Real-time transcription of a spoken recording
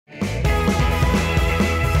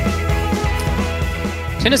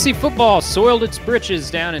Tennessee football soiled its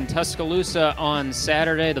britches down in Tuscaloosa on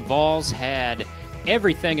Saturday. The Vols had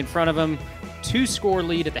everything in front of them. 2-score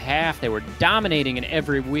lead at the half. They were dominating in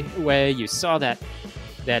every way. You saw that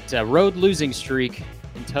road losing streak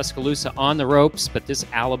in Tuscaloosa on the ropes, but this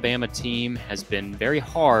Alabama team has been very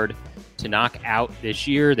hard to knock out this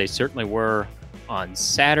year. They certainly were on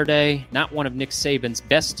Saturday. Not one of Nick Saban's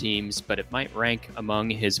best teams, but it might rank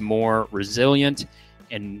among his more resilient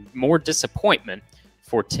and more disappointment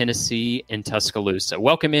for Tennessee and Tuscaloosa.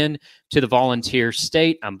 Welcome in to the Volunteer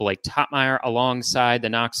State. I'm Blake Topmeyer alongside the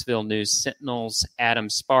Knoxville News Sentinels, Adam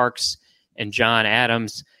Sparks and John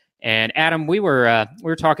Adams. And Adam, we were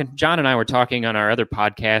talking. John and I were talking on our other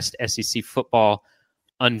podcast, SEC Football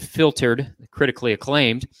Unfiltered, critically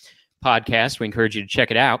acclaimed podcast. We encourage you to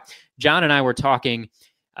check it out. John and I were talking.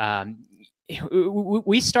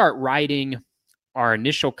 We start writing our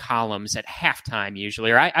initial columns at halftime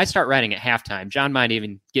usually, or I start writing at halftime. John might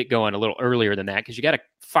even get going a little earlier than that because you got to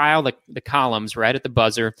file the columns right at the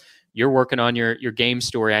buzzer. You're working on your game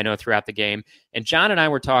story, I know, throughout the game. And John and I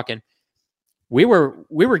were talking. We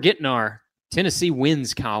were getting our Tennessee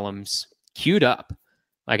wins columns queued up.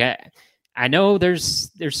 Like I know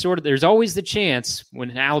there's always the chance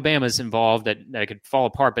when Alabama's involved that it could fall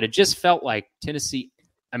apart, but it just felt like Tennessee.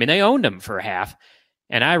 I mean, they owned them for a half.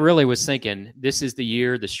 And I really was thinking, this is the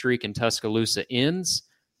year the streak in Tuscaloosa ends.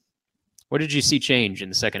 What did you see change in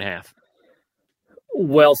the second half?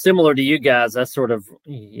 Well, similar to you guys, I sort of,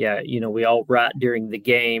 we all write during the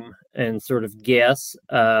game and sort of guess.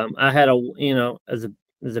 I had as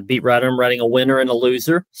a beat writer, I'm writing a winner and a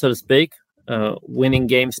loser, so to speak. Winning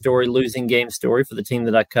game story, losing game story for the team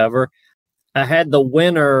that I cover. I had the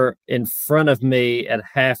winner in front of me at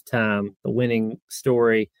halftime, the winning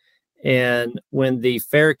story. And when the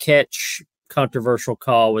fair catch controversial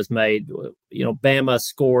call was made, Bama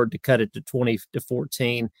scored to cut it to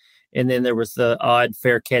 20-14. And then there was the odd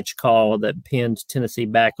fair catch call that pinned Tennessee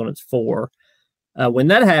back on its 4. When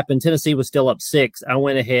that happened, Tennessee was still up 6. I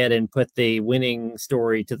went ahead and put the winning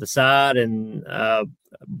story to the side and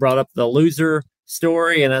brought up the loser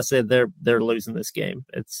story. And I said, they're losing this game.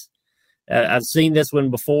 I've seen this one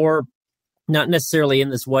before, not necessarily in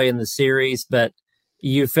this way in the series, but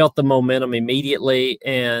you felt the momentum immediately.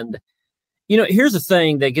 And, here's the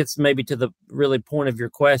thing that gets maybe to the really point of your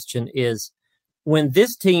question is when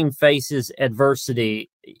this team faces adversity,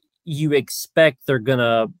 you expect they're going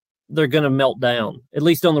to melt down, at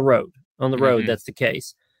least on the road. On the road, that's the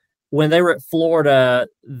case. When they were at Florida,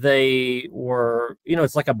 they were,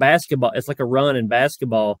 it's like a basketball. It's like a run in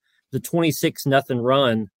basketball, the 26-0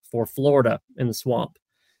 run for Florida in the Swamp.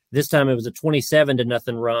 This time it was a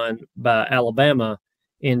 27-0 run by Alabama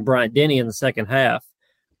in Bryant-Denny in the second half.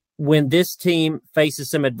 When this team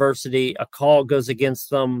faces some adversity, a call goes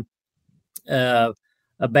against them, a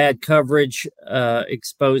bad coverage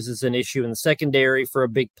exposes an issue in the secondary for a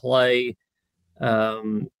big play.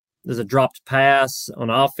 There's a dropped pass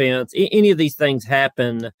on offense. Any of these things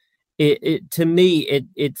happen. To me,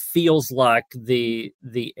 it feels like the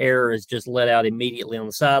error is just let out immediately on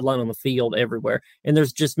the sideline, on the field, everywhere. And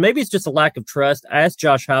maybe it's just a lack of trust. I asked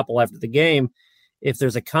Josh Heupel after the game if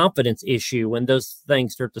there's a confidence issue when those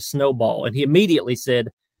things start to snowball. And he immediately said,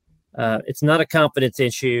 it's not a confidence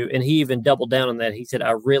issue. And he even doubled down on that. He said,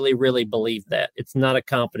 I really, really believe that. It's not a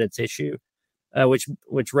confidence issue, which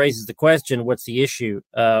raises the question, what's the issue?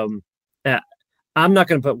 I'm not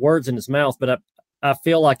going to put words in his mouth, but I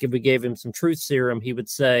feel like if we gave him some truth serum, he would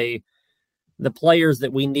say the players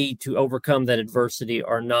that we need to overcome that adversity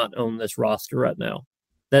are not on this roster right now.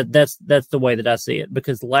 That's the way that I see it,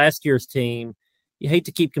 because last year's team, you hate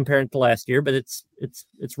to keep comparing it to last year, but it's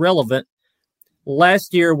relevant.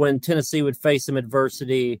 Last year, when Tennessee would face some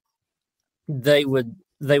adversity, they would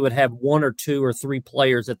have 1 or 2 or 3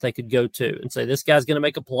 players that they could go to and say, this guy's going to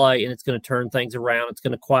make a play and it's going to turn things around. It's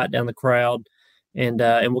going to quiet down the crowd and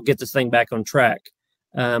we'll get this thing back on track.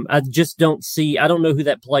 I just don't know who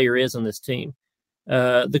that player is on this team.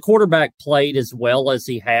 The quarterback played as well as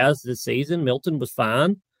he has this season. Milton was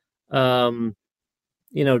fine.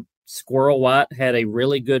 Squirrel White had a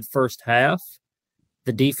really good first half.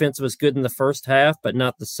 The defense was good in the first half, but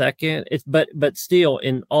not the second. But still,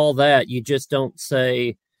 in all that, you just don't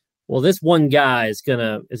say, well, this one guy is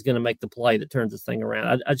gonna make the play that turns this thing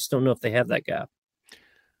around. I just don't know if they have that guy.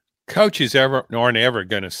 Coaches aren't ever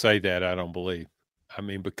going to say that, I don't believe. I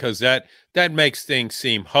mean, because that makes things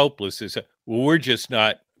seem hopeless. We're just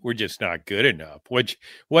not good enough.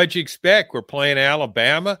 What'd you expect? We're playing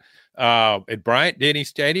Alabama at Bryant-Denny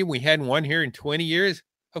Stadium. We hadn't won here in 20 years.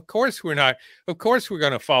 Of course we're not. Of course we're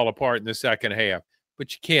going to fall apart in the second half.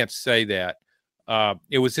 But you can't say that.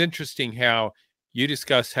 It was interesting how you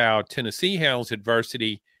discussed how Tennessee handles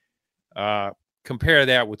adversity. Compare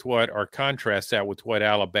that with or contrast that with what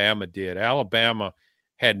Alabama did. Alabama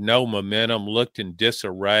had no momentum, looked in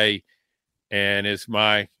disarray, and as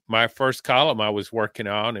my first column I was working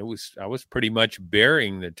on, I was pretty much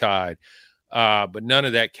burying the Tide, but none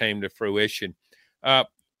of that came to fruition.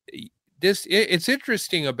 It's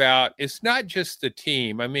interesting about, it's not just the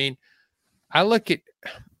team. I mean,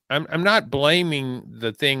 I'm not blaming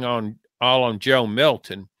the thing all on Joe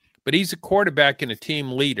Milton, but he's a quarterback and a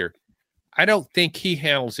team leader. I don't think he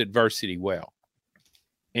handles adversity well.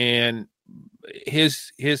 And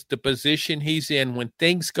the position he's in, when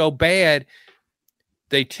things go bad,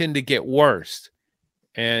 they tend to get worse.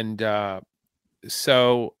 And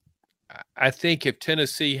so I think if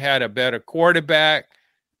Tennessee had a better quarterback,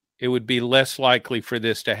 it would be less likely for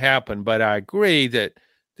this to happen. But I agree that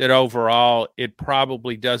overall it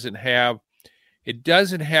probably doesn't have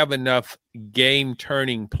enough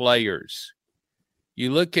game-turning players.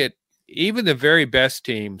 You look at even the very best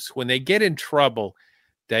teams, when they get in trouble,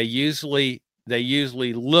 they usually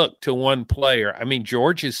look to one player. I mean,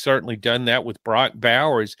 George has certainly done that with Brock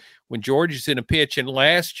Bowers when George is in a pitch, and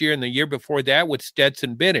last year and the year before that with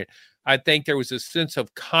Stetson Bennett. I think there was a sense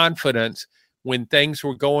of confidence when things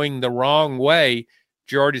were going the wrong way.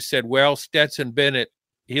 George has said, well, Stetson Bennett,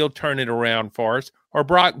 he'll turn it around for us, or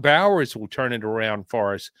Brock Bowers will turn it around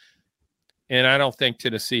for us. And I don't think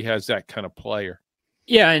Tennessee has that kind of player.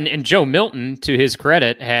 Yeah, and Joe Milton, to his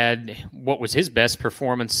credit, had what was his best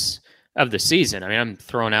performance of the season. I mean, I'm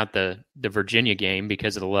throwing out the Virginia game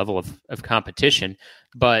because of the level of competition.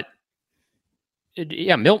 But,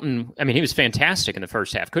 yeah, Milton, I mean, he was fantastic in the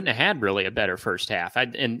first half. Couldn't have had really a better first half.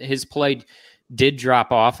 And his play did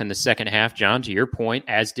drop off in the second half, John, to your point,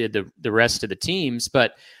 as did the rest of the teams.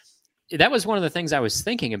 But that was one of the things I was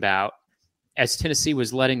thinking about as Tennessee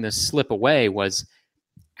was letting this slip away was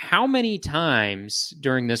how many times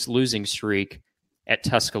during this losing streak at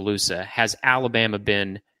Tuscaloosa has Alabama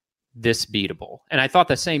been this beatable? And I thought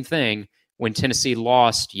the same thing when Tennessee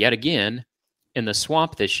lost yet again in the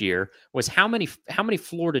Swamp this year, was how many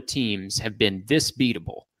Florida teams have been this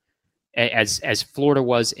beatable as Florida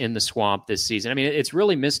was in the Swamp this season. I mean, it's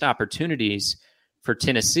really missed opportunities for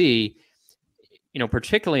Tennessee,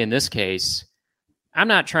 particularly in this case. I'm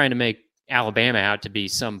not trying to make Alabama out to be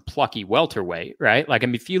some plucky welterweight, right? Like, I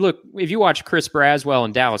mean, if you watch Chris Braswell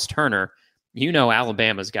and Dallas Turner,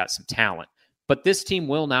 Alabama's got some talent, but this team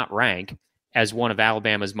will not rank as one of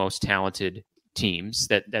Alabama's most talented teams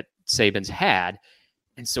that Saban's had.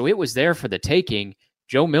 And so it was there for the taking.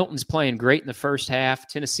 Joe Milton's playing great in the first half.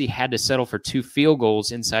 Tennessee had to settle for 2 field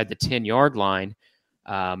goals inside the 10-yard line.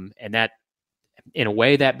 And that, in a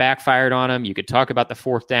way, that backfired on him. You could talk about the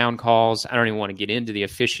 4th down calls. I don't even want to get into the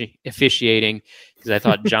officiating because I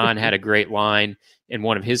thought John had a great line in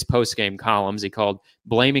one of his post-game columns. He called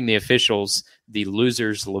blaming the officials the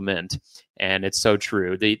loser's lament. And it's so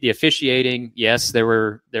true. The officiating, yes, there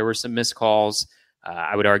were some missed calls.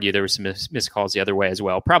 I would argue there were some missed calls the other way as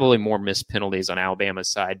well. Probably more missed penalties on Alabama's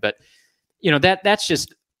side. But, that's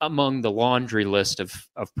just among the laundry list of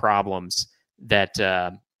problems that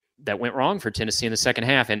went wrong for Tennessee in the second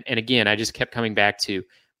half. And again, I just kept coming back to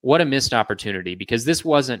what a missed opportunity, because this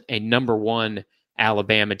wasn't a number 1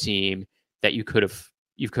 Alabama team that you could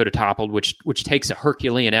have toppled, which takes a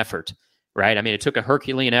Herculean effort, right? I mean, it took a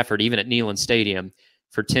Herculean effort even at Neyland Stadium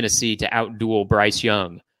for Tennessee to outduel Bryce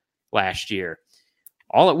Young last year.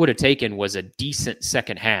 All it would have taken was a decent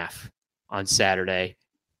second half on Saturday,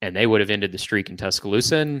 and they would have ended the streak in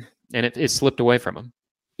Tuscaloosa, and it slipped away from them.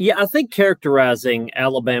 Yeah, I think characterizing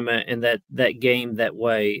Alabama in that game that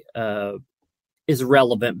way is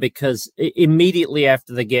relevant, because immediately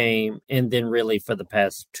after the game, and then really for the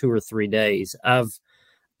past 2 or 3 days, I've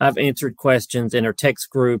answered questions in our text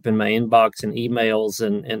group, in my inbox and emails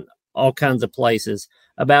and all kinds of places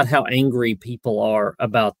about how angry people are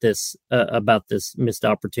about this missed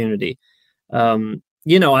opportunity.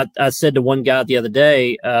 I said to one guy the other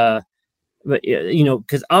day, but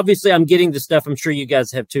because obviously I'm getting the stuff, I'm sure you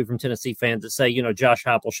guys have too, from Tennessee fans that say, Josh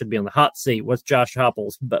Heupel should be on the hot seat. What's Josh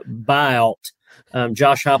Heupel's buyout?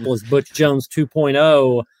 Josh Heupel is Butch Jones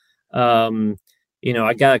 2.0.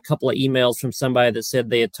 I got a couple of emails from somebody that said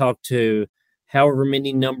they had talked to however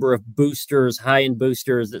many number of boosters, high-end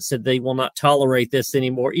boosters, that said they will not tolerate this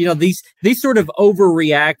anymore. These sort of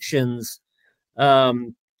overreactions.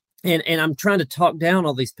 And I'm trying to talk down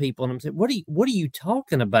all these people, and I'm saying, what are you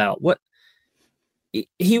talking about? What?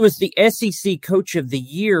 He was the SEC Coach of the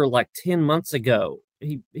Year like 10 months ago.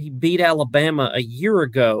 He beat Alabama a year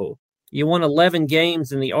ago. You won 11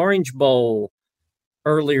 games in the Orange Bowl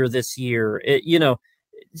earlier this year.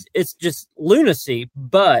 it's just lunacy,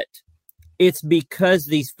 but it's because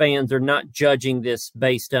these fans are not judging this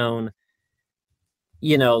based on,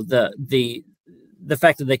 the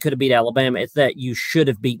fact that they could have beat Alabama. It's that you should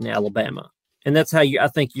have beaten Alabama. And that's how I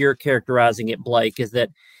think you're characterizing it, Blake, is that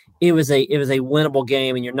it was a winnable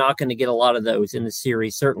game, and you're not going to get a lot of those in the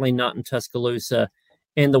series, certainly not in Tuscaloosa.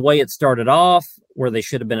 And the way it started off, where they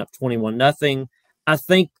should have been up 21-0, I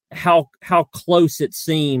think how close it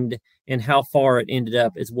seemed and how far it ended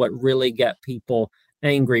up is what really got people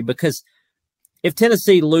angry. Because if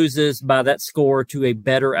Tennessee loses by that score to a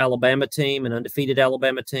better Alabama team, an undefeated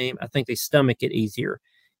Alabama team, I think they stomach it easier.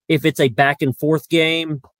 If it's a back and forth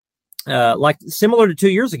game, like similar to 2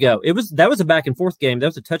 years ago, that was a back and forth game. That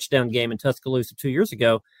was a touchdown game in Tuscaloosa 2 years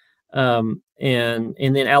ago. And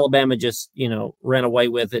then Alabama just, ran away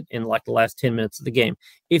with it in like the last 10 minutes of the game.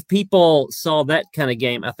 If people saw that kind of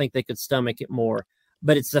game, I think they could stomach it more.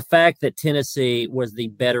 But it's the fact that Tennessee was the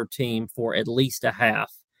better team for at least a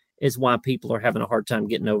half is why people are having a hard time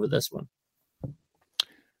getting over this one.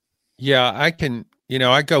 Yeah, I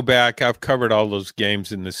go back. I've covered all those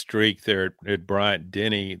games in the streak there at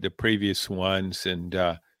Bryant-Denny, the previous ones,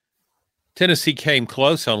 and Tennessee came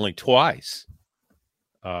close only twice.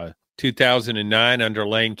 2009 under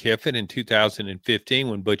Lane Kiffin, and 2015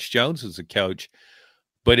 when Butch Jones was the coach.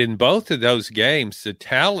 But in both of those games, the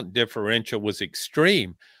talent differential was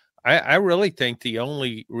extreme. I really think the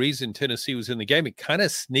only reason Tennessee was in the game, it kind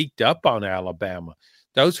of sneaked up on Alabama.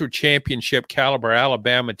 Those were championship caliber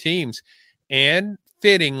Alabama teams. And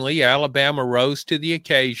fittingly, Alabama rose to the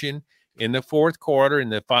occasion in the fourth quarter, in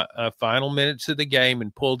the final minutes of the game,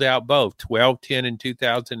 and pulled out both 12-10 in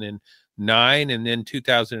 2009, and then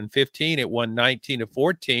 2015 it won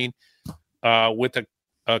 19-14 with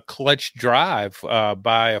a clutch drive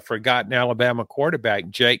by a forgotten Alabama quarterback.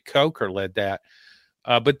 Jake Coker led that.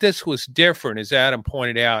 But this was different, as Adam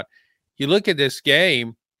pointed out. You look at this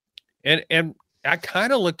game, and I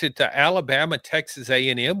kind of looked at the Alabama-Texas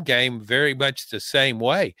A&M game very much the same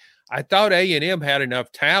way. I thought A&M had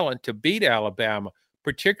enough talent to beat Alabama,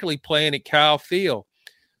 particularly playing at Kyle Field.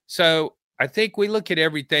 So I think we look at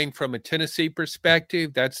everything from a Tennessee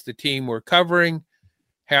perspective. That's the team we're covering.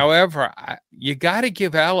 However, you got to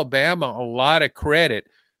give Alabama a lot of credit.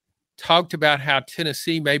 Talked about how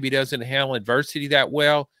Tennessee maybe doesn't handle adversity that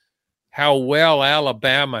well, how well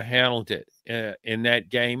Alabama handled it in that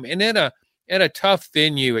game. And in a tough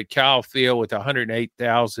venue at Kyle Field with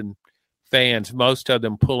 108,000 fans, most of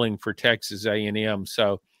them pulling for Texas A&M.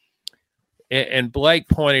 So, and Blake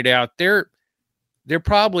pointed out they're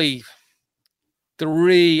probably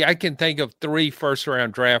I can think of 3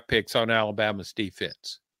 first-round draft picks on Alabama's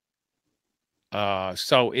defense.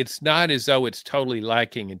 So it's not as though it's totally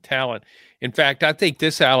lacking in talent. In fact, I think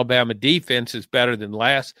this Alabama defense is better than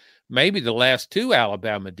maybe the last 2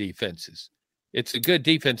 Alabama defenses. It's a good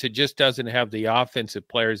defense. It just doesn't have the offensive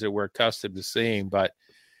players that we're accustomed to seeing. But,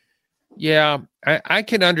 yeah, I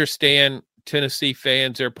can understand Tennessee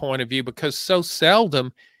fans, their point of view, because so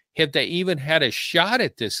seldom have they even had a shot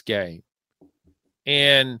at this game.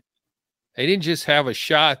 And they didn't just have a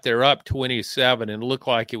shot. They're up 27 and looked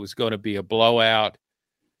like it was going to be a blowout.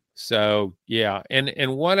 So, yeah.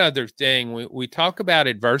 And one other thing, we talk about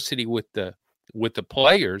adversity with the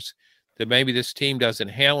players, that maybe this team doesn't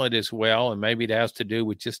handle it as well, and maybe it has to do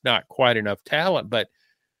with just not quite enough talent. But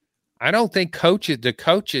I don't think the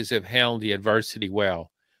coaches have handled the adversity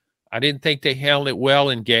well. I didn't think they handled it well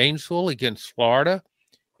in Gainesville against Florida,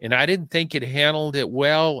 and I didn't think it handled it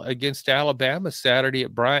well against Alabama Saturday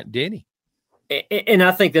at Bryant-Denny. And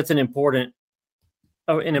I think that's an important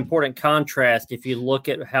contrast if you look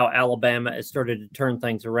at how Alabama has started to turn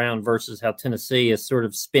things around versus how Tennessee is sort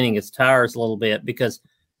of spinning its tires a little bit, because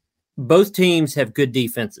both teams have good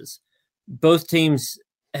defenses. Both teams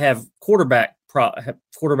have quarterback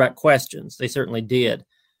questions. They certainly did.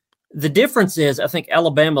 The difference is, I think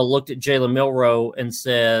Alabama looked at Jalen Milroe and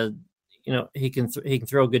said, he can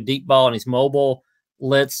throw a good deep ball and he's mobile.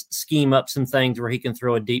 Let's scheme up some things where he can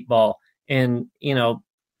throw a deep ball. And,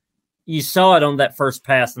 you saw it on that first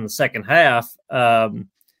pass in the second half.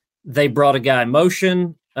 They brought a guy in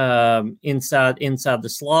motion inside the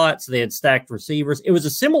slots. They had stacked receivers. It was a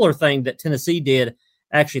similar thing that Tennessee did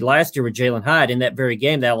actually last year with Jalen Hyde in that very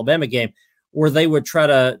game, the Alabama game, where they would try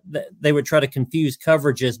to confuse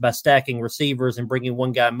coverages by stacking receivers and bringing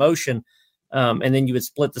one guy in motion, and then you would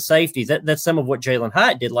split the safeties. That's some of what Jalen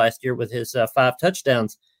Hyde did last year with his 5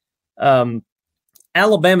 touchdowns.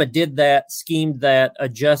 Alabama did that, schemed that,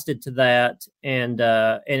 adjusted to that, and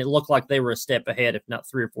it looked like they were a step ahead, if not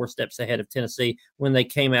 3 or 4 steps ahead of Tennessee when they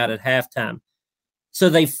came out at halftime. So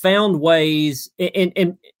they found ways,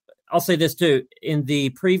 and I'll say this too. In the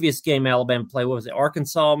previous game Alabama played, what was it,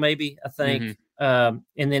 Arkansas maybe, I think, and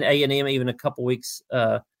then A&M even a couple weeks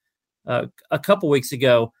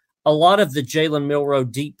ago, a lot of the Jalen Milroe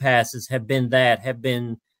deep passes have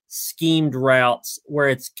been schemed routes where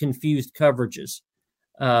it's confused coverages.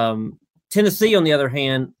 Tennessee, on the other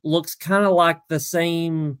hand, looks kind of like the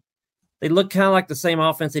same. They look kind of like the same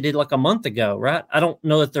offense they did like a month ago, right? I don't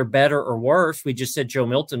know that they're better or worse. We just said Joe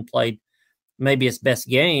Milton played maybe his best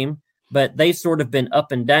game, but they've sort of been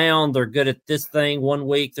up and down. They're good at this thing one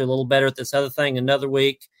week. They're a little better at this other thing another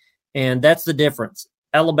week. And that's the difference.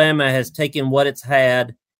 Alabama has taken what it's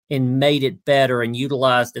had and made it better and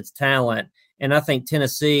utilized its talent. And I think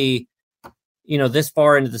Tennessee, this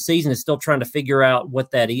far into the season is still trying to figure out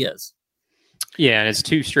what that is. Yeah, and it's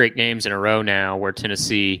 2 straight games in a row now where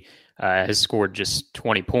Tennessee has scored just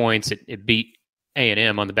 20 points. It beat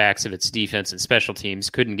A&M on the backs of its defense and special teams,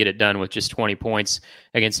 couldn't get it done with just 20 points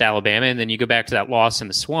against Alabama. And then you go back to that loss in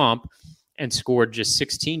the Swamp and scored just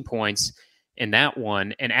 16 points in that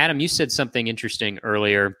one. And Adam, you said something interesting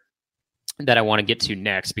earlier that I want to get to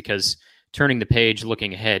next, because turning the page,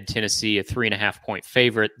 looking ahead, Tennessee, a 3.5-point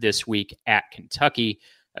favorite this week at Kentucky,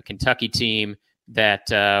 a Kentucky team that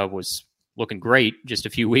was looking great just a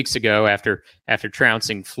few weeks ago after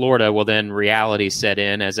trouncing Florida. Well, then reality set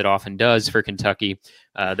in, as it often does for Kentucky.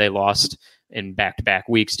 They lost in back-to-back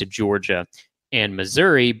weeks to Georgia and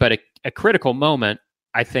Missouri, but a critical moment,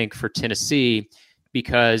 I think, for Tennessee,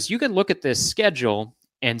 because you can look at this schedule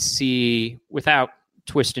and see, without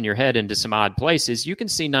twisting your head into some odd places, you can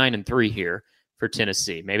see 9-3 here for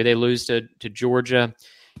Tennessee. Maybe they lose to Georgia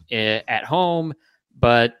at home,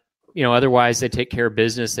 but otherwise they take care of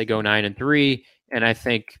business. They go 9-3, and I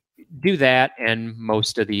think do that, and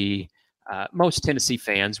most Tennessee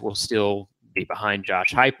fans will still be behind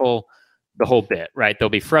Josh Heupel the whole bit, right? They'll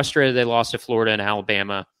be frustrated they lost to Florida and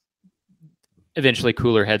Alabama. Eventually,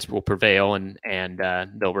 cooler heads will prevail, and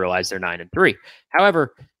they'll realize they're 9-3.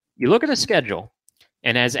 However, you look at the schedule,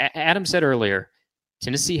 and as Adam said earlier,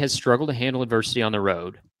 Tennessee has struggled to handle adversity on the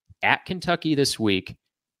road. At Kentucky this week,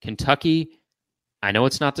 Kentucky, I know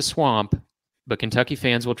it's not the Swamp, but Kentucky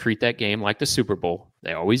fans will treat that game like the Super Bowl.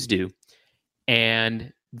 They always do.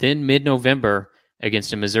 And then mid-November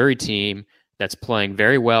against a Missouri team that's playing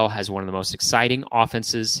very well, has one of the most exciting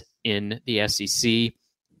offenses in the SEC.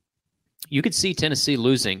 You could see Tennessee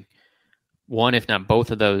losing one, if not both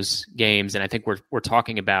of those games. And I think we're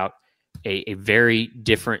talking about a very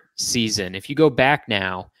different season. If you go back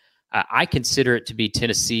now, I consider it to be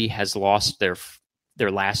Tennessee has lost their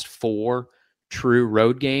last 4 true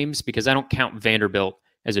road games, because I don't count Vanderbilt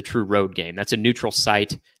as a true road game. That's a neutral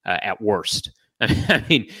site at worst. I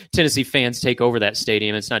mean, Tennessee fans take over that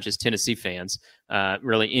stadium. It's not just Tennessee fans.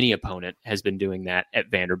 Really, any opponent has been doing that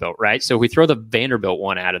at Vanderbilt, right? So we throw the Vanderbilt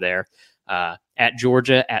one out of there. At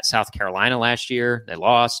Georgia, at South Carolina last year, they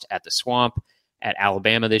lost. At the Swamp, at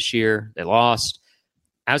Alabama this year, they lost.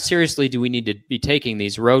 How seriously do we need to be taking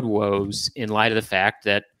these road woes in light of the fact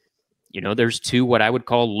that there's 2 what I would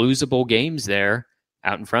call losable games there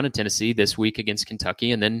out in front of Tennessee this week against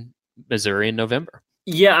Kentucky, and then Missouri in November?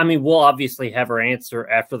 Yeah, I mean, we'll obviously have our answer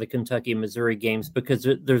after the Kentucky and Missouri games, because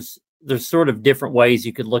there's sort of different ways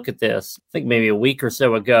you could look at this. I think maybe a week or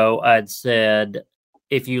so ago, I'd said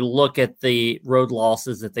if you look at the road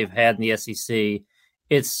losses that they've had in the SEC,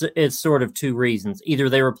 it's sort of 2 reasons. Either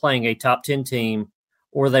they were playing a top 10 team,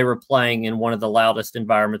 or they were playing in one of the loudest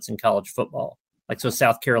environments in college football. Like, so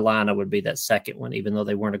South Carolina would be that second one, even though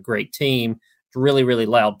they weren't a great team. It's a really, really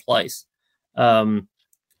loud place. And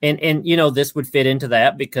this would fit into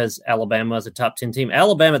that, because Alabama is a top 10 team.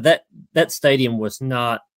 Alabama, that stadium was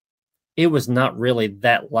not really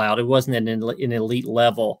that loud. It wasn't at an elite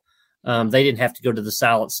level. They didn't have to go to the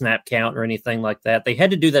silent snap count or anything like that. They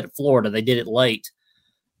had to do that at Florida. They did it late.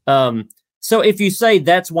 So if you say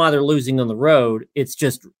that's why they're losing on the road, it's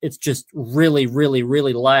just really, really,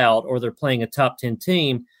 really loud, or they're playing a top 10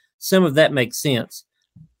 team, some of that makes sense.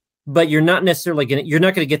 But you're not going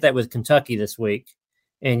to get that with Kentucky this week,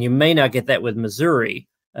 and you may not get that with Missouri.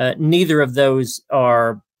 Neither of those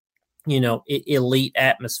are, elite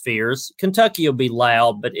atmospheres. Kentucky will be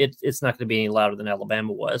loud, but it's not going to be any louder than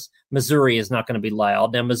Alabama was. Missouri is not going to be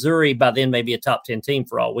loud. Now, Missouri by then may be a top 10 team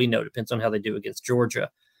for all we know. Depends on how they do against Georgia.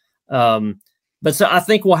 But so I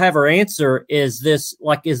think we'll have our answer. Is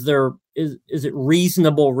it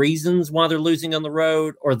reasonable reasons why they're losing on the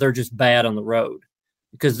road, or they're just bad on the road?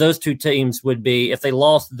 Because those 2 teams would be, if they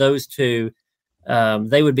lost those 2,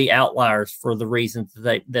 they would be outliers for the reasons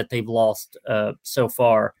that they've lost so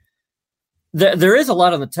far. There is a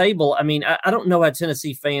lot on the table. I mean, I don't know how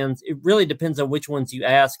Tennessee fans, it really depends on which ones you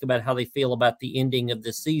ask about how they feel about the ending of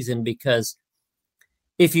this season, because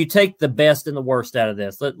if you take the best and the worst out of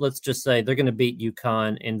this, let's just say they're going to beat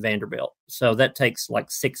UConn and Vanderbilt. So that takes like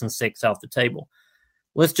 6-6 off the table.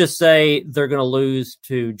 Let's just say they're going to lose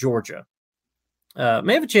to Georgia.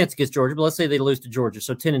 May have a chance against Georgia, but let's say they lose to Georgia.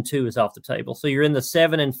 So 10-2 is off the table. So you're in the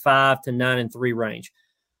 7-5 to 9-3 range.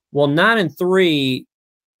 Well, 9-3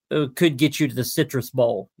 could get you to the Citrus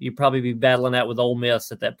Bowl. You'd probably be battling out with Ole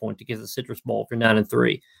Miss at that point to get to the Citrus Bowl if you're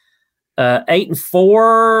 9-3.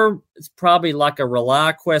 8-4 is probably like a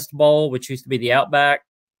ReliaQuest Bowl, which used to be the Outback.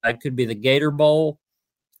 It could be the Gator Bowl.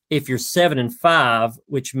 If you're 7-5,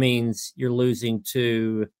 which means you're losing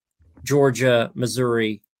to Georgia,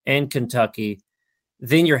 Missouri, and Kentucky,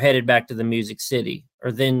 then you're headed back to the Music City,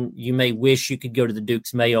 or then you may wish you could go to the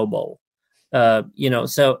Duke's Mayo Bowl.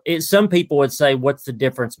 So some people would say, what's the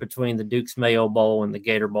difference between the Duke's Mayo Bowl and the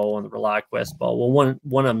Gator Bowl and the ReliaQuest Bowl? Well,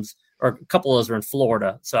 one of them's, or a couple of those are in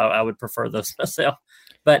Florida, so I would prefer those myself.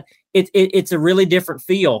 But it's a really different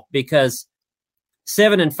feel, because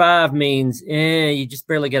 7-5 means you just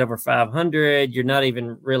barely get over 500. You're not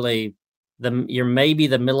even really you're maybe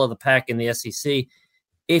the middle of the pack in the SEC.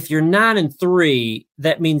 If you're 9-3,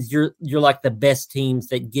 that means you're like the best teams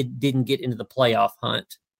that didn't get into the playoff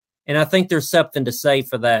hunt. And I think there's something to say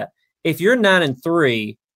for that. If you're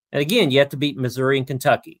 9-3, and again, you have to beat Missouri and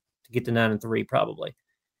Kentucky to get to 9-3 probably.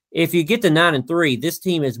 If you get to 9-3, this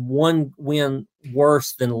team is one win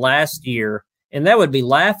worse than last year, and that would be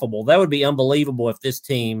laughable. That would be unbelievable if this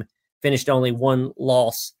team finished only one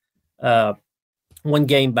loss, one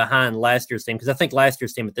game behind last year's team, because I think last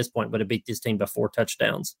year's team at this point would have beat this team by 4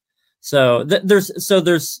 touchdowns. So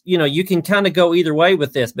there's you can kind of go either way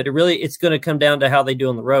with this, but it's going to come down to how they do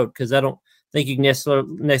on the road, because I don't think you can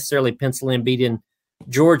necessarily pencil in beating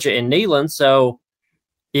Georgia and Neyland. So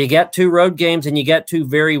you got 2 road games and you got 2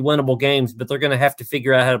 very winnable games, but they're going to have to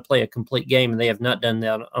figure out how to play a complete game, and they have not done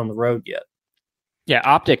that on the road yet. Yeah,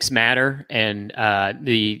 optics matter, and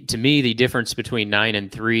to me the difference between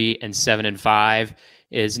 9-3 and 7-5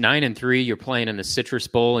 is 9-3. You're playing in the Citrus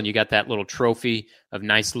Bowl, and you got that little trophy of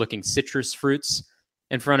nice-looking citrus fruits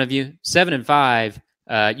in front of you. 7-5,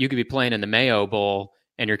 you could be playing in the Mayo Bowl,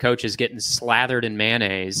 and your coach is getting slathered in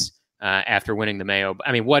mayonnaise after winning the Mayo.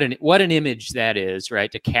 I mean, what an image that is,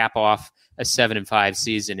 right? To cap off a 7-5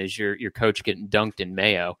 season is your coach getting dunked in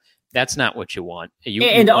mayo. That's not what you want. You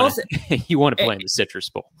want to play in the Citrus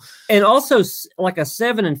Bowl. And also, like a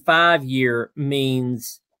 7-5 year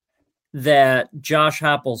means that Josh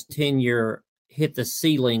Heupel's tenure hit the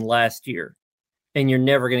ceiling last year, and you're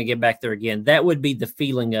never going to get back there again. That would be the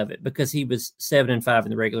feeling of it, because he was 7-5 in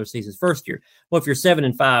the regular season's first year. Well, if you're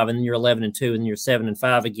 7-5 and then you're 11-2 and you're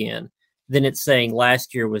 7-5 again, then it's saying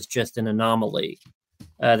last year was just an anomaly,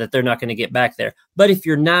 that they're not going to get back there. But if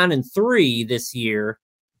you're 9-3 this year,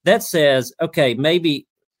 that says, okay, maybe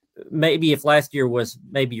if last year was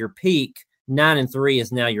maybe your peak, 9-3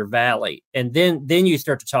 is now your valley, and then you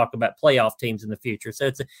start to talk about playoff teams in the future.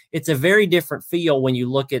 So it's a very different feel when you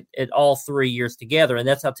look at all 3 years together, and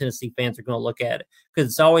that's how Tennessee fans are going to look at it, because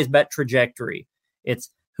it's always about trajectory. It's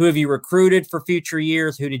who have you recruited for future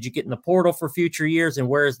years, who did you get in the portal for future years, and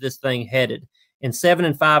where is this thing headed? And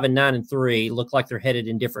 7-5 and 9-3 look like they're headed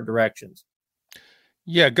in different directions.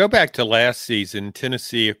 Yeah, go back to last season.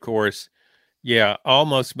 Tennessee, of course,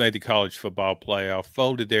 almost made the college football playoff,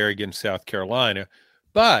 folded there against South Carolina,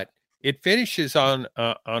 but it finishes on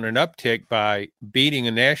an uptick by beating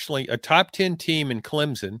a top 10 team in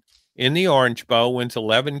Clemson in the Orange Bowl, wins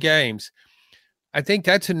 11 games. I think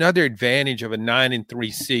that's another advantage of a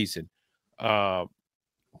 9-3 season.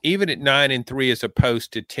 Even at 9-3 as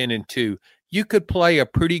opposed to 10-2, you could play a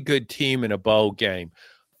pretty good team in a bowl game.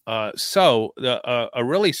 So a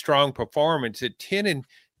really strong performance at 10 and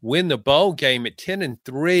win the bowl game at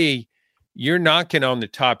 10-3, you're knocking on the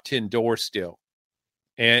top 10 door still.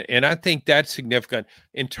 And I think that's significant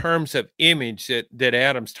in terms of image that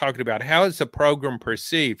Adam's talking about. How is the program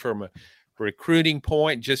perceived from a recruiting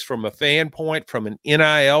point, just from a fan point, from an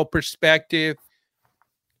NIL perspective?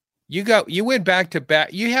 You win back to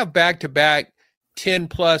back. You have back to back 10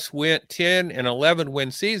 and 11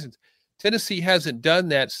 win seasons. Tennessee hasn't done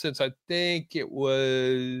that since I think it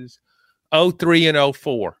was 03 and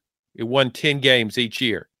 04. It won 10 games each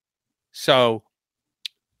year. So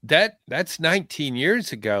that's 19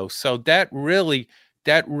 years ago. So that really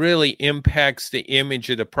impacts the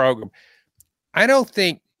image of the program. I don't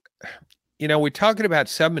think, we're talking about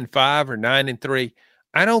 7-5 or 9-3.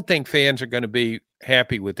 I don't think fans are going to be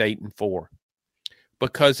happy with 8-4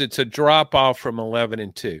 because it's a drop off from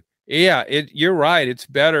 11-2. Yeah, you're right. It's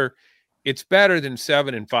better it's better than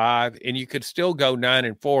 7-5, and you could still go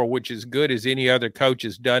 9-4, which is good as any other coach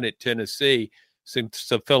has done at Tennessee since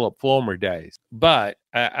the Philip Fulmer days. But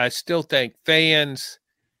I still think fans,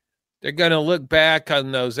 they're going to look back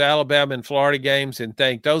on those Alabama and Florida games and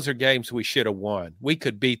think those are games we should have won. We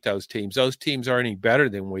could beat those teams. Those teams aren't any better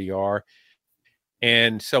than we are.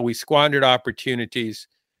 And so we squandered opportunities.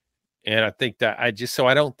 And I think that I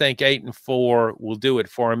don't think 8-4 will do it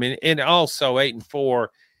for them. And also 8-4,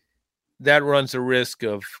 that runs a risk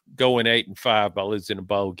of going 8-5 by losing a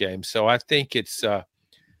bowl game. So I think it's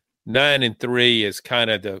 9-3 is kind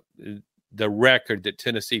of the record that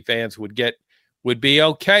Tennessee fans would be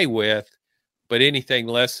okay with, but anything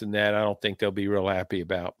less than that, I don't think they'll be real happy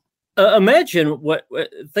about. Imagine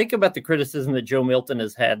think about the criticism that Joe Milton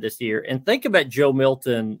has had this year, and think about Joe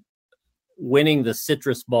Milton winning the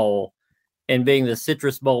Citrus Bowl and being the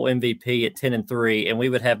Citrus Bowl MVP at 10-3, and we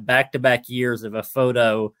would have back-to-back years of a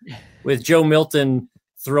photo with Joe Milton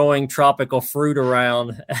throwing tropical fruit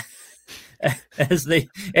around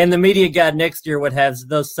and the media guide next year would have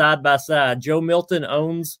those side by side. Joe Milton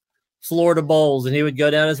owns Florida Bowls, and he would go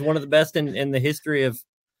down as one of the best in the history of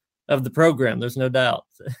the program. There's no doubt.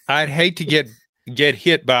 I'd hate to get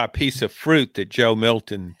hit by a piece of fruit that Joe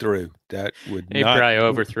Milton threw. That would He'd probably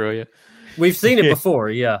overthrow you. We've seen it before.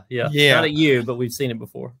 Yeah. Not at you, but we've seen it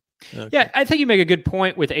before. Okay. Yeah, I think you make a good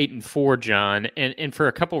point with 8-4, John, and for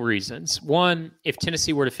a couple reasons. One, if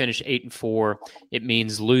Tennessee were to finish 8-4, it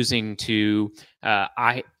means losing to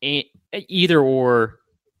either or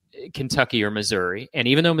Kentucky or Missouri. And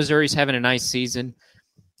even though Missouri's having a nice season,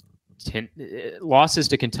 losses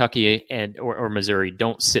to Kentucky or Missouri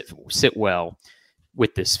don't sit well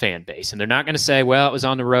with this fan base. And they're not going to say, well, it was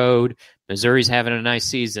on the road, Missouri's having a nice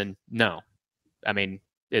season. No. I mean,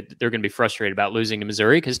 they're going to be frustrated about losing to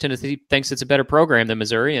Missouri because Tennessee thinks it's a better program than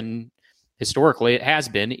Missouri, and historically it has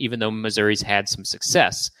been, even though Missouri's had some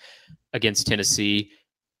success against Tennessee,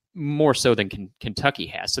 more so than Kentucky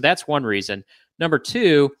has. So that's one reason. Number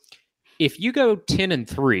two, if you go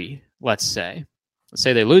 10-3, let's say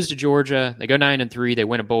they lose to Georgia, they go 9-3, they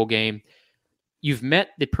win a bowl game, you've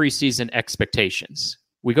met the preseason expectations.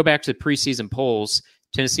 We go back to the preseason polls.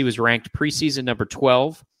 Tennessee was ranked preseason number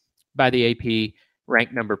 12 by the AP,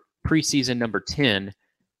 ranked preseason number 10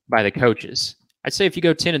 by the coaches. I'd say if you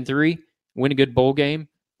go 10-3, win a good bowl game,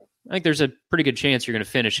 I think there's a pretty good chance you're going to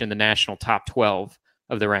finish in the national top 12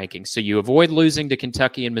 of the rankings. So you avoid losing to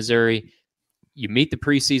Kentucky and Missouri. You meet the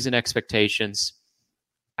preseason expectations.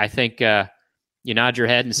 I think you nod your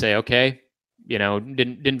head and say, okay,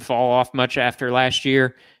 didn't fall off much after last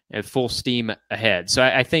year, and full steam ahead. So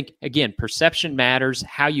I think, again, perception matters.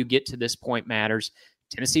 How you get to this point matters.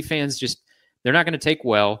 Tennessee fans they're not going to take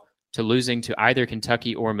well to losing to either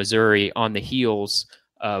Kentucky or Missouri on the heels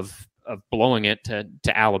of blowing it to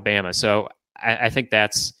Alabama. So I think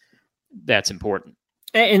that's important.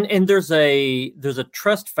 And there's a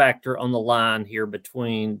trust factor on the line here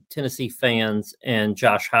between Tennessee fans and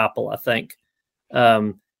Josh Heupel, I think,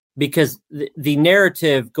 because the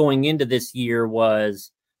narrative going into this year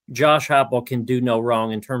was Josh Heupel can do no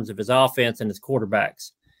wrong in terms of his offense and his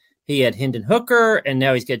quarterbacks. He had Hendon Hooker, and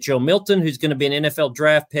now he's got Joe Milton, who's going to be an NFL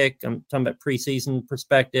draft pick. I'm talking about preseason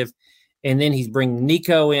perspective. And then he's bringing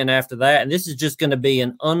Nico in after that. And this is just going to be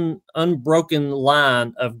an unbroken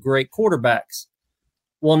line of great quarterbacks.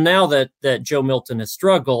 Well, now that Joe Milton has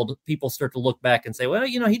struggled, people start to look back and say, well,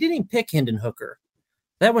 he didn't even pick Hendon Hooker.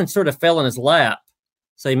 That one sort of fell in his lap.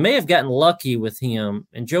 So he may have gotten lucky with him.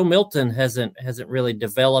 And Joe Milton hasn't really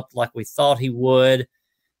developed like we thought he would.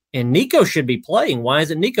 And Nico should be playing. Why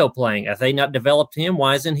isn't Nico playing? Have they not developed him?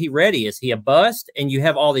 Why isn't he ready? Is he a bust? And you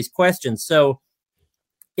have all these questions. So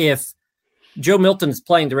if Joe Milton is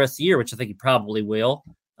playing the rest of the year, which I think he probably will,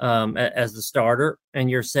 as the starter,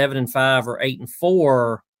 and you're 7-5 or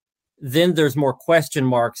 8-4, then there's more question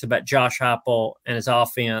marks about Josh Heupel and his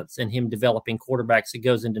offense and him developing quarterbacks that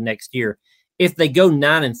goes into next year. If they go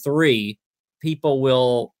 9-3, people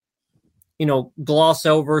will, gloss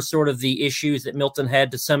over sort of the issues that Milton had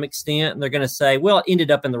to some extent, and they're going to say, well, it ended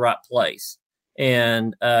up in the right place.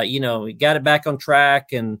 And, he got it back on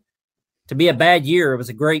track, and to be a bad year, it was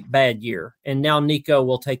a great bad year. And now Nico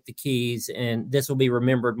will take the keys, and this will be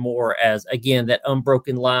remembered more as, again, that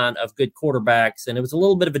unbroken line of good quarterbacks. And it was a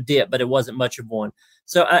little bit of a dip, but it wasn't much of one.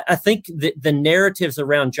 So I think the narratives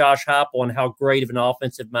around Josh Heupel and how great of an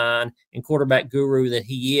offensive mind and quarterback guru that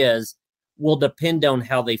he is will depend on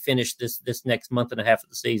how they finish this next month and a half of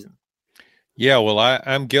the season. Yeah, well,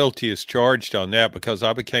 I'm guilty as charged on that because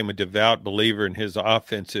I became a devout believer in his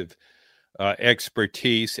offensive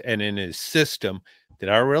expertise and in his system that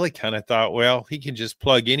I really kind of thought, well, he can just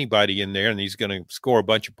plug anybody in there and he's going to score a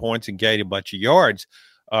bunch of points and gain a bunch of yards.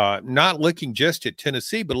 Not looking just at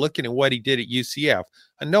Tennessee, but looking at what he did at UCF.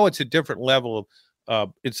 I know it's a different level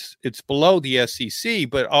of it's below the SEC,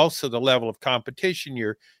 but also the level of competition.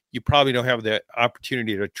 You probably don't have the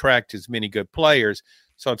opportunity to attract as many good players.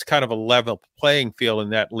 So it's kind of a level playing field in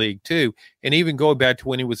that league too. And even going back to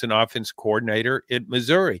when he was an offense coordinator at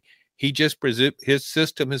Missouri, his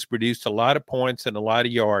system has produced a lot of points and a lot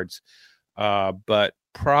of yards. But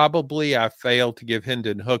probably I failed to give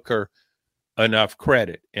Hendon Hooker enough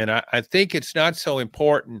credit. And I think it's not so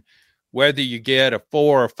important whether you get a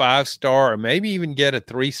 4 or 5 star or maybe even get a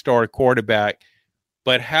 3-star quarterback,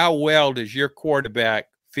 but how well does your quarterback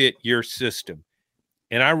fit your system?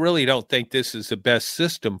 And I really don't think this is the best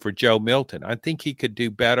system for Joe Milton. I think he could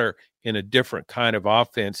do better in a different kind of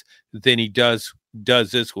offense than he does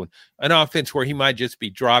this one. An offense where he might just be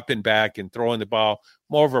dropping back and throwing the ball,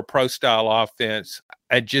 more of a pro-style offense.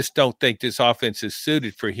 I just don't think this offense is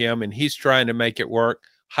suited for him, and he's trying to make it work.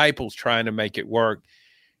 Heupel's trying to make it work,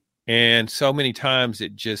 and so many times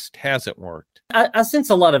it just hasn't worked. I sense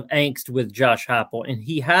a lot of angst with Josh Heupel, and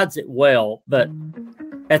he hides it well, but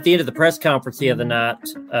at the end of the press conference the other night,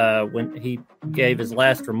 when he gave his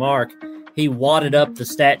last remark, he wadded up the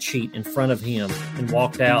stat sheet in front of him and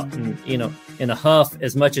walked out and, in a huff,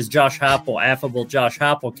 as much as Josh Heupel, affable Josh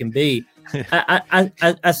Heupel can be.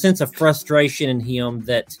 I sense a frustration in him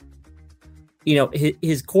that,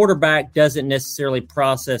 his quarterback doesn't necessarily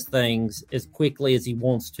process things as quickly as he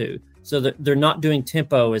wants to. So they're not doing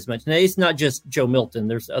tempo as much. Now, it's not just Joe Milton.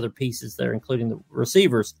 There's other pieces there, including the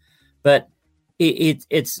receivers. But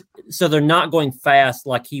it's so they're not going fast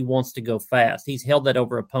like he wants to go fast. He's held that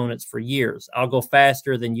over opponents for years. I'll go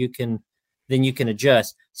faster than you can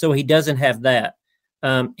adjust. So he doesn't have that.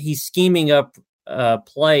 He's scheming up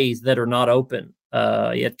plays that are not open.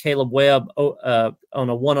 He had Caleb Webb on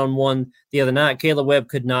a one-on-one the other night. Caleb Webb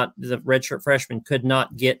the redshirt freshman could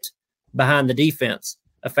not get behind the defense.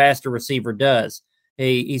 A faster receiver does.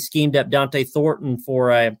 He schemed up Dante Thornton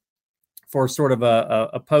for sort of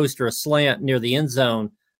a post or a slant near the end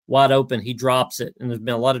zone, wide open. He drops it, and there's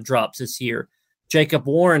been a lot of drops this year. Jacob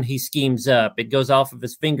Warren, he schemes up. It goes off of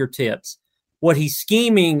his fingertips. What he's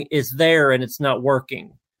scheming is there, and it's not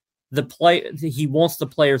working. He wants the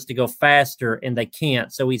players to go faster, and they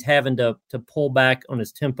can't, so he's having to pull back on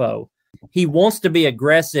his tempo. He wants to be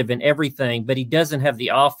aggressive in everything, but he doesn't have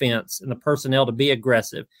the offense and the personnel to be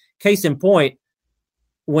aggressive. Case in point,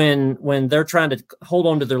 when they're trying to hold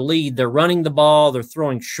on to their lead, they're running the ball, they're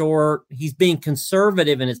throwing short. He's being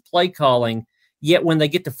conservative in his play calling, yet when they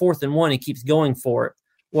get to 4th and 1, he keeps going for it.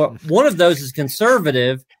 Well, one of those is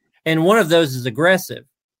conservative, and one of those is aggressive.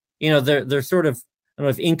 They're sort of, I don't know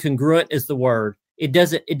if incongruent is the word. It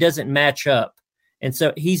doesn't match up. And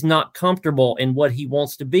so he's not comfortable in what he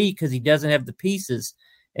wants to be because he doesn't have the pieces.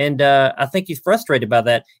 And I think he's frustrated by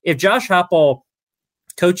that. If Josh Heupel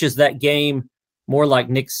coaches that game more like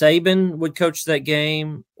Nick Saban would coach that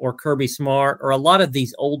game, or Kirby Smart, or a lot of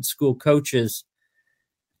these old school coaches,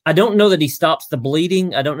 I don't know that he stops the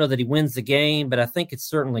bleeding. I don't know that he wins the game, but I think it's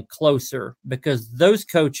certainly closer because those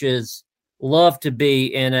coaches love to be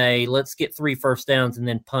in a let's get 3 first downs and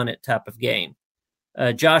then punt it type of game.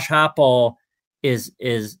 Josh Heupel is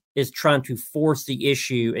trying to force the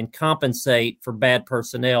issue and compensate for bad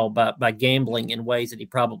personnel by gambling in ways that he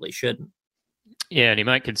probably shouldn't. Yeah, and he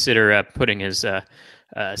might consider putting his 6'5",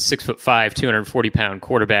 240-pound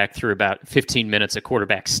quarterback through about 15 minutes of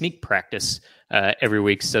quarterback sneak practice every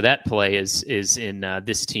week. So that play is in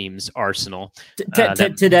this team's arsenal.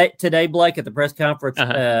 Today, Blake, at the press conference,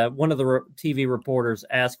 one of the TV reporters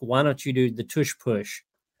asked, "Why don't you do the tush push?"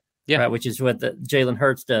 Yeah, right, which is what Jalen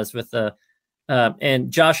Hurts does with the.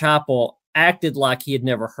 And Josh Heupel acted like he had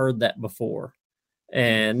never heard that before,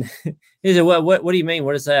 and he said, "What do you mean?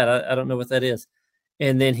 What is that? I don't know what that is."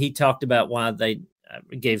 And then he talked about why they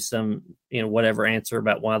gave some, whatever answer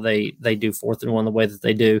about why they do 4th and 1 the way that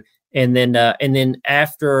they do. And then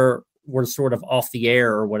after we're sort of off the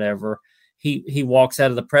air or whatever, he walks out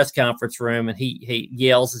of the press conference room and he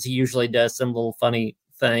yells, as he usually does, some little funny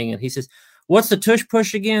thing. And he says, "What's the tush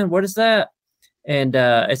push again? What is that?" And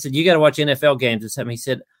I said, "You got to watch NFL games or something." He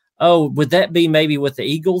said, "Oh, would that be maybe what the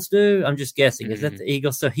Eagles do?" I'm just guessing. Mm-hmm. Is that the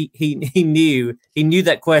Eagles? So he knew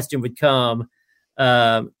that question would come.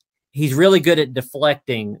 He's really good at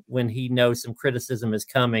deflecting when he knows some criticism is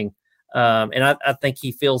coming. And I think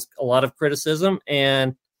he feels a lot of criticism.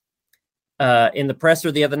 And in the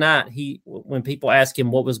presser the other night, when people ask him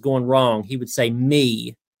what was going wrong, he would say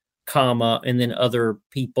me, comma, and then other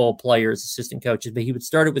people, players, assistant coaches. But he would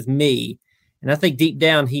start it with me. And I think deep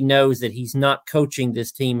down he knows that he's not coaching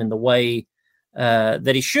this team in the way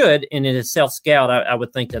that he should. And in his self-scout, I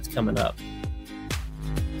would think that's coming up.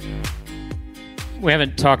 We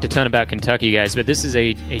haven't talked a ton about Kentucky, guys, but this is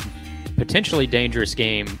a potentially dangerous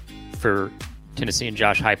game for Tennessee and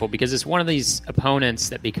Josh Heupel, because it's one of these opponents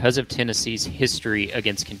that, because of Tennessee's history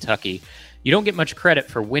against Kentucky, you don't get much credit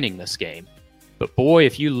for winning this game. But boy,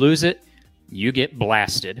 if you lose it, you get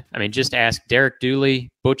blasted. I mean, just ask Derek Dooley,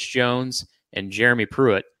 Butch Jones, and Jeremy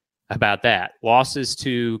Pruitt about that. Losses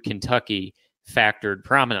to Kentucky factored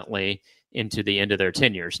prominently into the end of their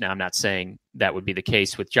tenures. Now, I'm not saying that would be the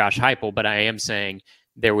case with Josh Heupel, but I am saying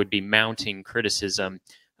there would be mounting criticism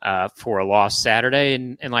for a loss Saturday.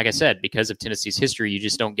 And like I said, because of Tennessee's history, you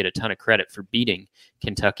just don't get a ton of credit for beating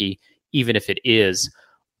Kentucky, even if it is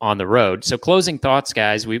on the road. So closing thoughts,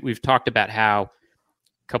 guys, we've talked about how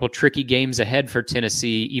a couple tricky games ahead for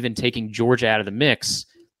Tennessee, even taking Georgia out of the mix,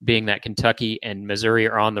 being that Kentucky and Missouri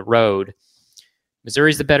are on the road.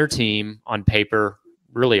 Missouri's the better team on paper.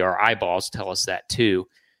 Really, our eyeballs tell us that too.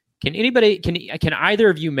 Can either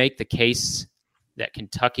of you make the case that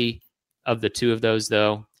Kentucky, of the two of those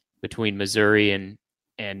though, between Missouri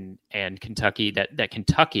and Kentucky, that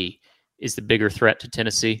Kentucky is the bigger threat to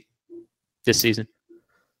Tennessee this season?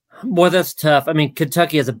 Boy, that's tough. I mean,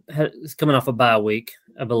 Kentucky is coming off a bye week,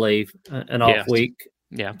 I believe, an off week.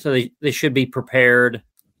 Yeah. So they should be prepared.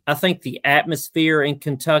 I think the atmosphere in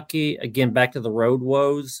Kentucky, again, back to the road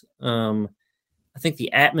woes, I think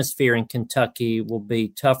the atmosphere in Kentucky will be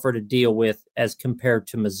tougher to deal with as compared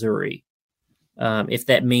to Missouri, if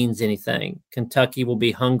that means anything. Kentucky will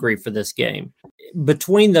be hungry for this game.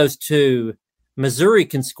 Between those two, Missouri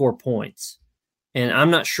can score points, and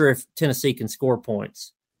I'm not sure if Tennessee can score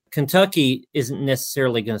points. Kentucky isn't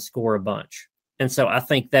necessarily going to score a bunch, and so I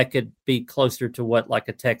think that could be closer to what like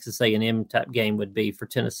a Texas A&M type game would be for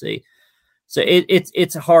Tennessee. So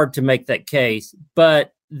it's hard to make that case,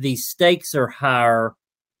 but the stakes are higher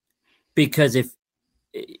because if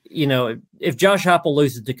Josh Heupel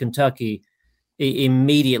loses to Kentucky,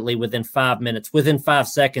 immediately within 5 minutes, within 5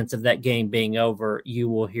 seconds of that game being over, you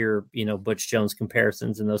will hear, Butch Jones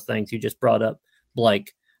comparisons and those things you just brought up,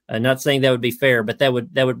 Blake. Not saying that would be fair, but that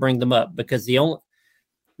would bring them up, because the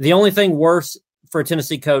only thing worse for a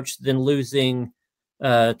Tennessee coach than losing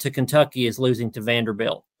to Kentucky is losing to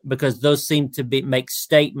Vanderbilt, because those seem to make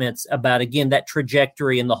statements about, again, that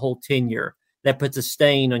trajectory and the whole tenure. That puts a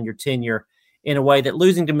stain on your tenure in a way that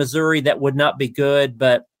losing to Missouri, that would not be good.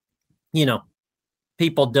 But,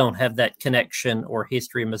 people don't have that connection or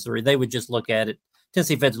history in Missouri. They would just look at it.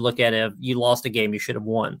 Tennessee fans would look at it. You lost a game, you should have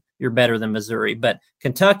won. You're better than Missouri. But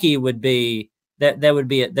Kentucky would be that would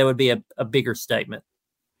be a bigger statement.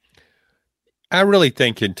 I really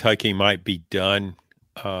think Kentucky might be done.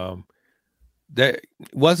 That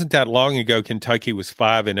wasn't that long ago. Kentucky was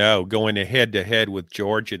 5-0, going head to head with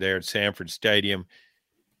Georgia there at Sanford Stadium,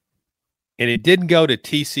 and it didn't go to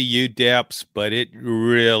TCU depths, but it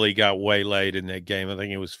really got waylaid in that game. I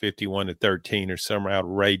think it was 51-13 or some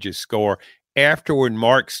outrageous score. Afterward,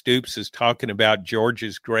 Mark Stoops is talking about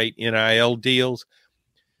Georgia's great NIL deals.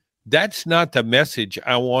 That's not the message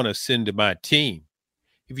I want to send to my team.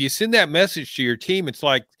 If you send that message to your team, it's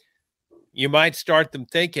like, you might start them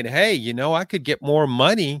thinking, hey, I could get more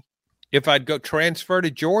money if I'd go transfer to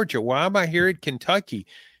Georgia. Why am I here at Kentucky?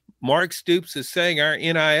 Mark Stoops is saying our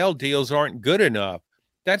NIL deals aren't good enough.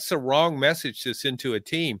 That's the wrong message to send to a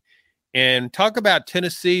team. And talk about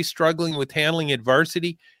Tennessee struggling with handling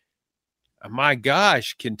adversity. My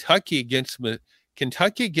gosh, Kentucky against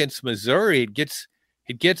Missouri, it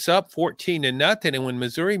gets up 14-0, and when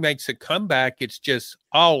Missouri makes a comeback, it's just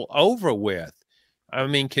all over with. I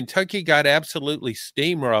mean, Kentucky got absolutely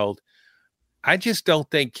steamrolled. I just don't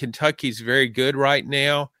think Kentucky's very good right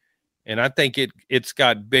now, and I think it's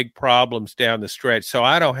got big problems down the stretch. So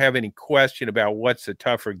I don't have any question about what's the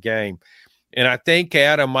tougher game. And I think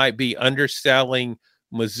Adam might be underselling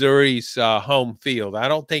Missouri's home field. I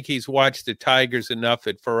don't think he's watched the Tigers enough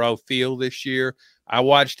at Faurot Field this year. I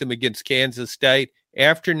watched him against Kansas State,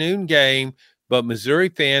 afternoon game, but Missouri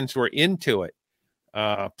fans were into it.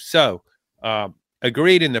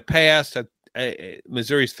 Agreed in the past,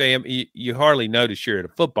 Missouri's fan, you hardly notice you're at a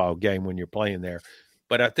football game when you're playing there.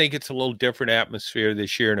 But I think it's a little different atmosphere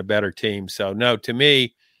this year and a better team. So, no, to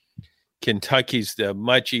me, Kentucky's the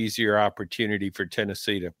much easier opportunity for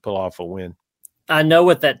Tennessee to pull off a win. I know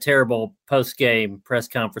what that terrible post-game press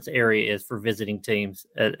conference area is for visiting teams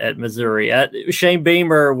at Missouri. Shane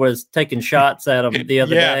Beamer was taking shots at them the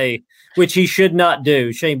other day, which he should not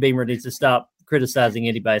do. Shane Beamer needs to stop criticizing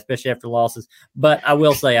anybody, especially after losses. But I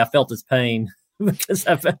will say I felt his pain because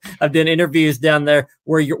I've done interviews down there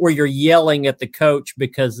where you're yelling at the coach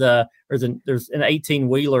because there's an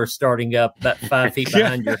 18-wheeler starting up about 5 feet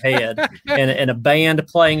behind your head, and a band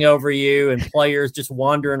playing over you, and players just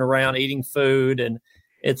wandering around eating food, and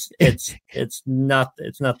it's not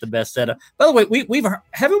the best setup. By the way,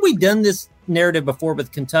 haven't we done this narrative before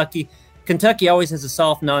with Kentucky? Kentucky always has a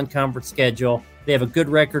soft non-conference schedule. They have a good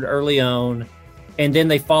record early on, and then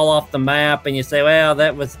they fall off the map, and you say, well,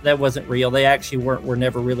 that wasn't real. They actually were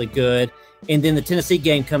never really good. And then the Tennessee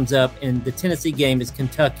game comes up, and the Tennessee game is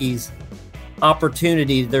Kentucky's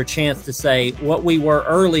opportunity, their chance to say what we were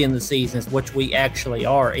early in the season is what we actually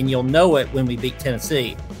are, and you'll know it when we beat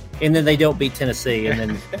Tennessee. And then they don't beat Tennessee,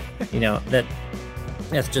 and then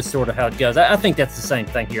that's just sort of how it goes. I think that's the same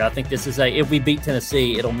thing here. I think this is if we beat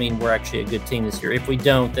Tennessee, it'll mean we're actually a good team this year. If we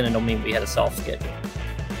don't, then it'll mean we had a soft schedule.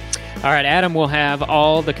 All right, Adam will have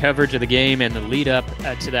all the coverage of the game and the lead up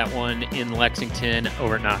to that one in Lexington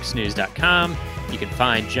over at knoxnews.com. You can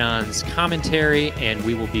find John's commentary, and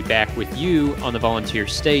we will be back with you on the Volunteer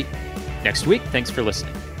State next week. Thanks for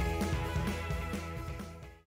listening.